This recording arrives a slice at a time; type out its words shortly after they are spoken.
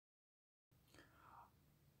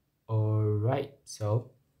Alright,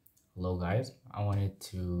 so hello guys. I wanted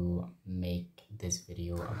to make this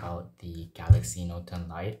video about the Galaxy Note 10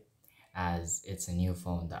 Lite as it's a new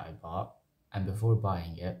phone that I bought, and before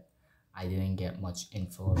buying it I didn't get much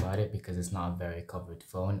info about it because it's not a very covered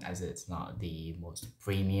phone, as it's not the most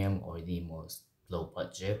premium or the most low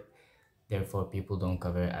budget. Therefore people don't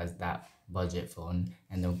cover it as that budget phone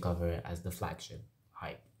and don't cover it as the flagship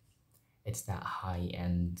hype. It's that high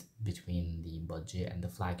end between the budget and the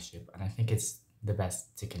flagship, and I think it's the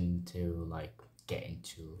best ticket to like get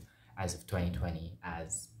into as of 2020,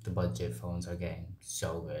 as the budget phones are getting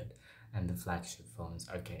so good and the flagship phones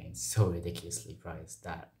are getting so ridiculously priced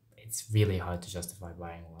that it's really hard to justify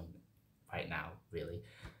buying one right now, really.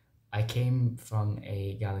 I came from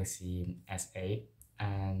a Galaxy S8,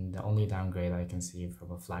 and the only downgrade I can see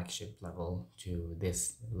from a flagship level to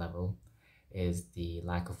this level is the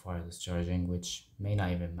lack of wireless charging, which may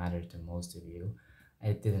not even matter to most of you.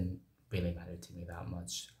 It didn't really matter to me that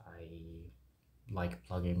much. I like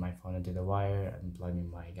plugging my phone into the wire and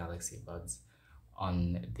plugging my Galaxy Buds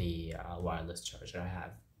on the wireless charger I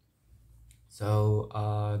have. So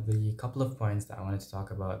the couple of points that I wanted to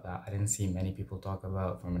talk about that I didn't see many people talk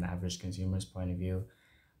about from an average consumer's point of view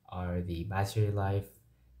are the battery life,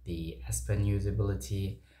 the S Pen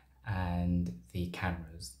usability, and the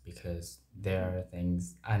cameras, because there are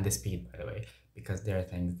things, and the speed by the way, because there are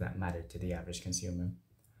things that matter to the average consumer.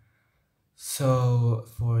 So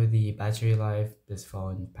for the battery life, this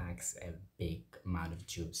phone packs a big amount of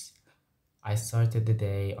juice. I started the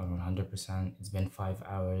day on 100%. It's been 5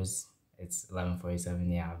 hours. It's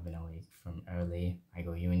 11:47. Yeah, I've been awake from early. I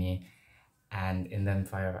go uni, and in them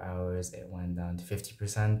 5 hours, it went down to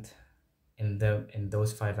 50%. In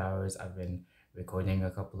those 5 hours, I've been recording a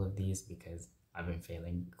couple of these because I've been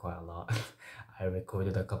failing quite a lot. I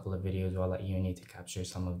recorded a couple of videos while at uni to capture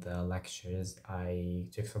some of the lectures. I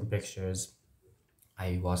took some pictures.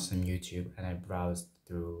 I watched some YouTube, and I browsed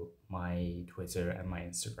through my Twitter and my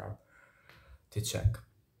Instagram to check,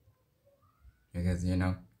 because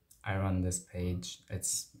I run this page.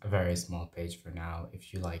 It's a very small page for now.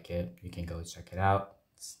 If you like it, you can go check it out.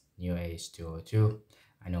 It's new age 202.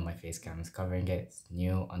 I know my face cam is covering it. It's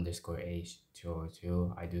new underscore age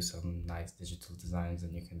 202. I do some nice digital designs,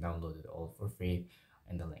 and you can download it all for free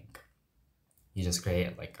in the link. You just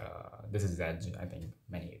create like this is Edge. I think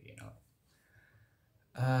many of you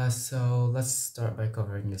know. So let's start by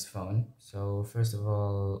covering this phone. So first of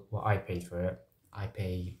all, what I paid for it. I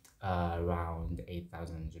paid around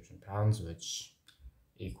 8,000 Egyptian pounds, which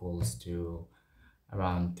equals to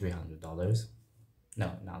around $300. No,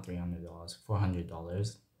 not $300,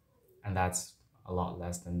 $400, and that's a lot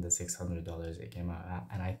less than the $600 it came out at.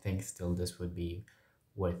 And I think still this would be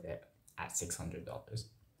worth it at $600.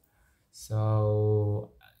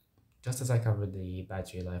 So just as I covered the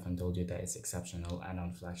battery life and told you that it's exceptional and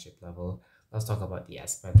on flagship level, let's talk about the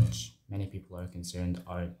S Pen, which many people are concerned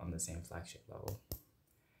aren't on the same flagship level.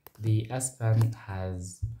 The S Pen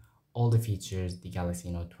has all the features the Galaxy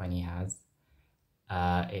Note 20 has.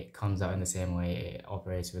 It comes out in the same way, it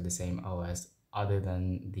operates with the same OS, other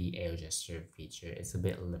than the air gesture feature. It's a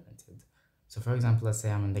bit limited. So for example, let's say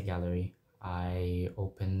I'm in the gallery, I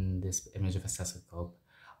open this image of a stethoscope.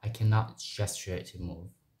 I cannot gesture it to move.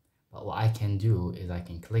 But what I can do is I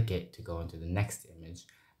can click it to go into the next image,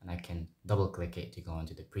 and I can double click it to go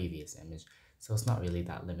into the previous image. So it's not really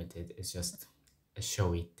that limited. It's just a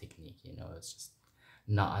showy technique, it's just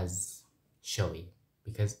not as showy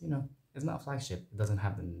because, it's not flagship. It doesn't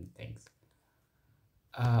have the things.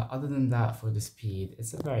 Other than that, for the speed,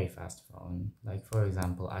 it's a very fast phone. Like for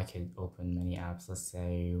example, I could open many apps. Let's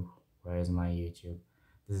say, where is my YouTube?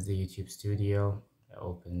 This is the YouTube studio. It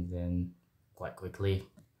opens in quite quickly.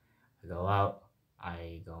 I go out,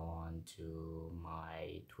 I go on to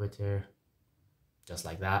my Twitter, just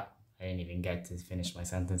like that. I didn't even get to finish my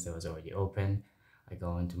sentence, it was already open. I go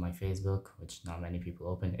onto my Facebook, which not many people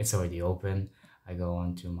open, it's already open. I go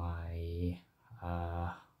on to my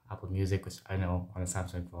Apple Music, which I know on a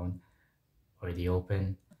Samsung phone, already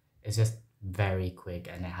open. It's just very quick,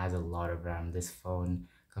 and it has a lot of RAM. This phone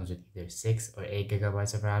comes with either 6 or 8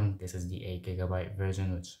 gigabytes of RAM. This is the 8 gigabyte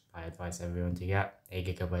version, which I advise everyone to get. 8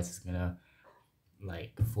 gigabytes is gonna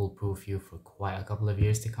like foolproof you for quite a couple of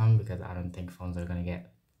years to come, because I don't think phones are gonna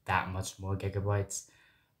get that much more gigabytes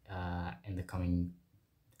in the coming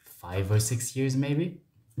 5 or 6 years maybe.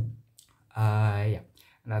 Yeah,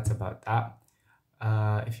 and that's about that.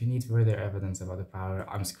 If you need further evidence about the power,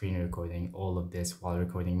 I'm screen recording all of this while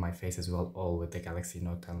recording my face as well, all with the Galaxy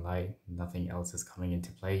Note 10 Lite. Nothing else is coming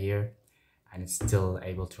into play here, and it's still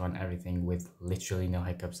able to run everything with literally no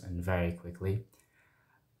hiccups and very quickly.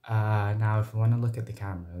 Now if we want to look at the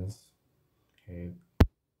cameras, Here,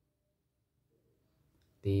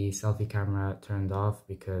 the selfie camera turned off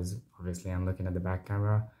because obviously I'm looking at the back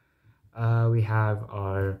camera. We have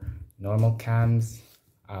our normal cams,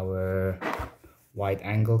 our wide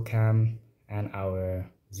angle cam, and our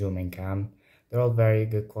zooming cam. They're all very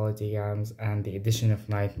good quality cams, and the addition of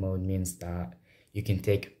night mode means that you can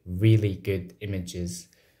take really good images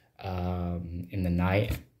in the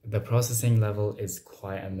night. The processing level is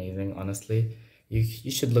quite amazing, honestly.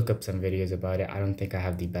 You should look up some videos about it. I don't think I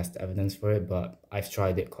have the best evidence for it, but I've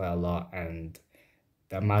tried it quite a lot, and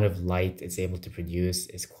the amount of light it's able to produce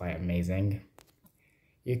is quite amazing.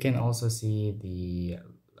 You can also see the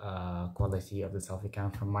quality of the selfie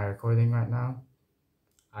cam from my recording right now.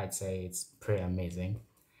 I'd say it's pretty amazing.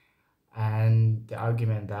 And the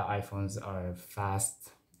argument that iPhones are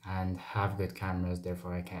fast and have good cameras,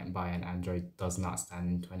 therefore I can't buy an Android, does not stand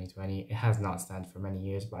in 2020. It has not stand for many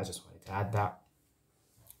years, but I just wanted to add that.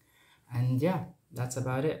 And yeah, that's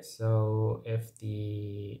about it. So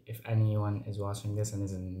if anyone is watching this and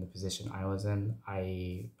is in the position I was in,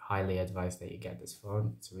 I highly advise that you get this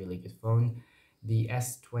phone. It's a really good phone. The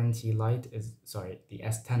S20 Lite is, sorry, the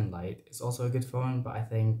S10 Lite is also a good phone, but I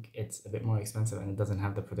think it's a bit more expensive and it doesn't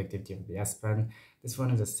have the productivity of the S Pen. This one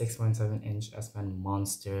is a 6.7-inch S Pen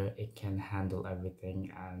monster. It can handle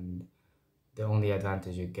everything, and the only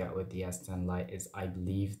advantage you get with the S10 Lite is I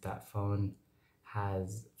believe that phone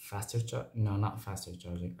has no, not faster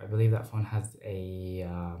charging. I believe that phone has a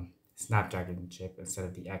Snapdragon chip instead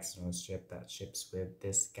of the Exynos chip that ships with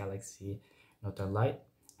this Galaxy Note 10 Lite.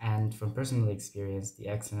 And from personal experience, the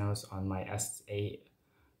Exynos on my S8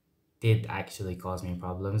 did actually cause me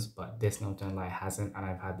problems, but this Note 10 Lite hasn't, and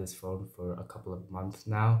I've had this phone for a couple of months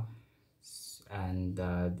now. And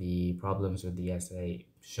the problems with the S8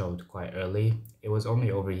 showed quite early. It was only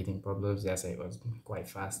overheating problems. The S8 was quite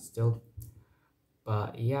fast still.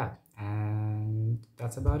 But yeah, and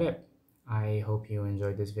that's about it. I hope you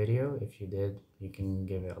enjoyed this video. If you did, you can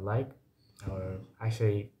give it a like, or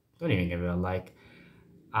actually don't even give it a like.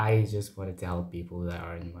 I just wanted to help people that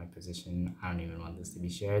are in my position. I don't even want this to be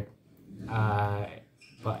shared. uh,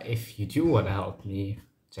 but if you do want to help me,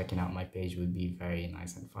 checking out my page would be very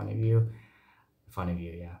nice and fun of you,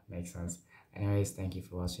 yeah, makes sense. Anyways, thank you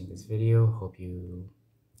for watching this video. Hope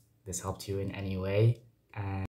this helped you in any way, and